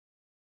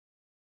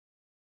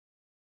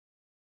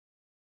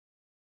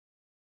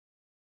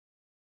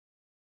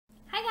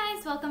Hi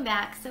guys, welcome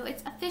back. So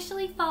it's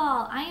officially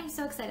fall. I am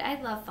so excited. I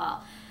love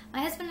fall.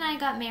 My husband and I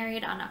got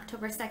married on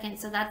October 2nd,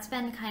 so that's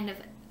been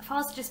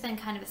fall's just been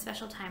kind of a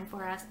special time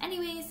for us.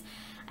 Anyways,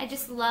 I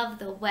just love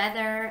the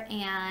weather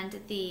and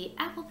the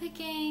apple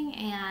picking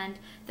and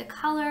the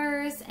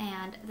colors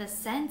and the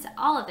scents,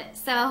 all of it.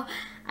 So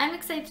I'm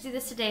excited to do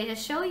this today to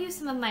show you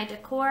some of my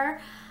decor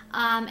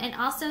and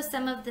also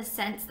some of the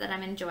scents that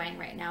I'm enjoying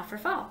right now for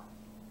fall.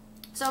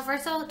 So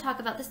first I'll talk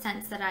about the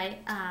scents that I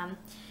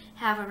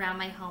have around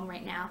my home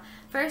right now.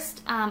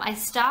 First, I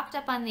stocked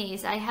up on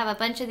these. I have a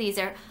bunch of these.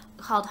 They're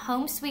called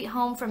Home Sweet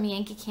Home from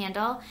Yankee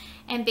Candle,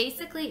 and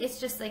basically it's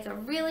just like a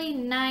really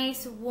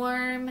nice,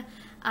 warm,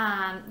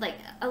 like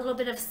a little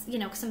bit of,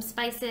 some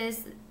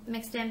spices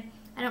mixed in.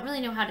 I don't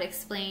really know how to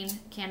explain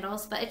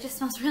candles, but it just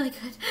smells really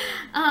good.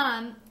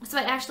 So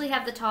I actually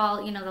have the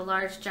tall, the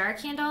large jar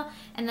candle,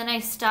 and then I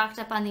stocked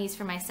up on these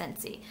for my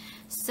Scentsy.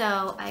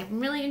 So I'm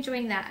really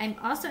enjoying that. I'm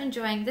also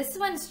enjoying, this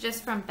one's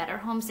just from Better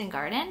Homes and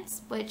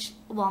Gardens, which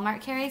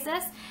Walmart carries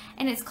this,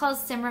 and it's called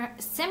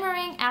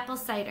Simmering Apple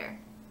Cider.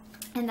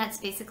 And that's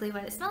basically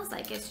what it smells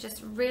like. It's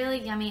just really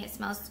yummy. It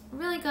smells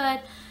really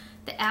good.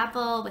 The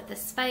apple with the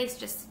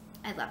spice,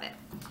 I love it.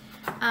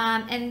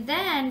 And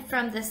then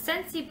from the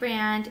Scentsy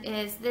brand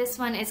this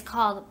one is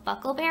called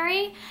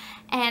Buckleberry,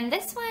 and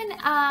this one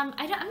I'm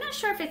not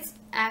sure if it's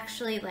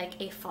actually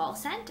like a fall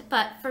scent,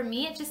 but for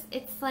me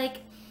it's like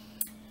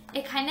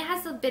it kind of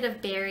has a bit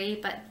of berry,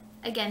 but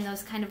again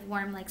those kind of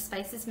warm like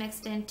spices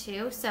mixed in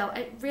too. So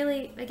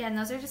again,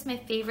 those are just my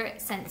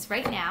favorite scents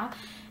right now,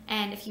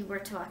 and if you were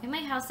to walk in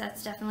my house,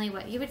 that's definitely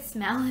what you would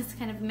smell, is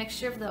kind of a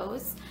mixture of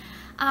those.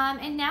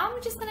 And now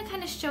I'm just going to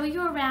kind of show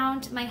you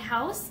around my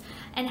house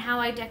and how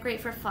I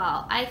decorate for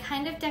fall. I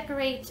kind of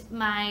decorate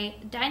my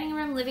dining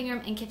room, living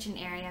room, and kitchen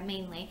area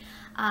mainly.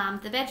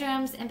 The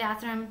bedrooms and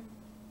bathroom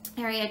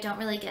area don't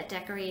really get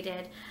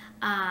decorated,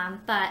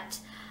 but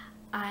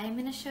I'm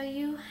going to show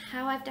you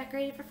how I've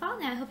decorated for fall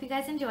now. I hope you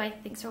guys enjoy.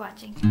 Thanks for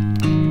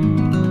watching.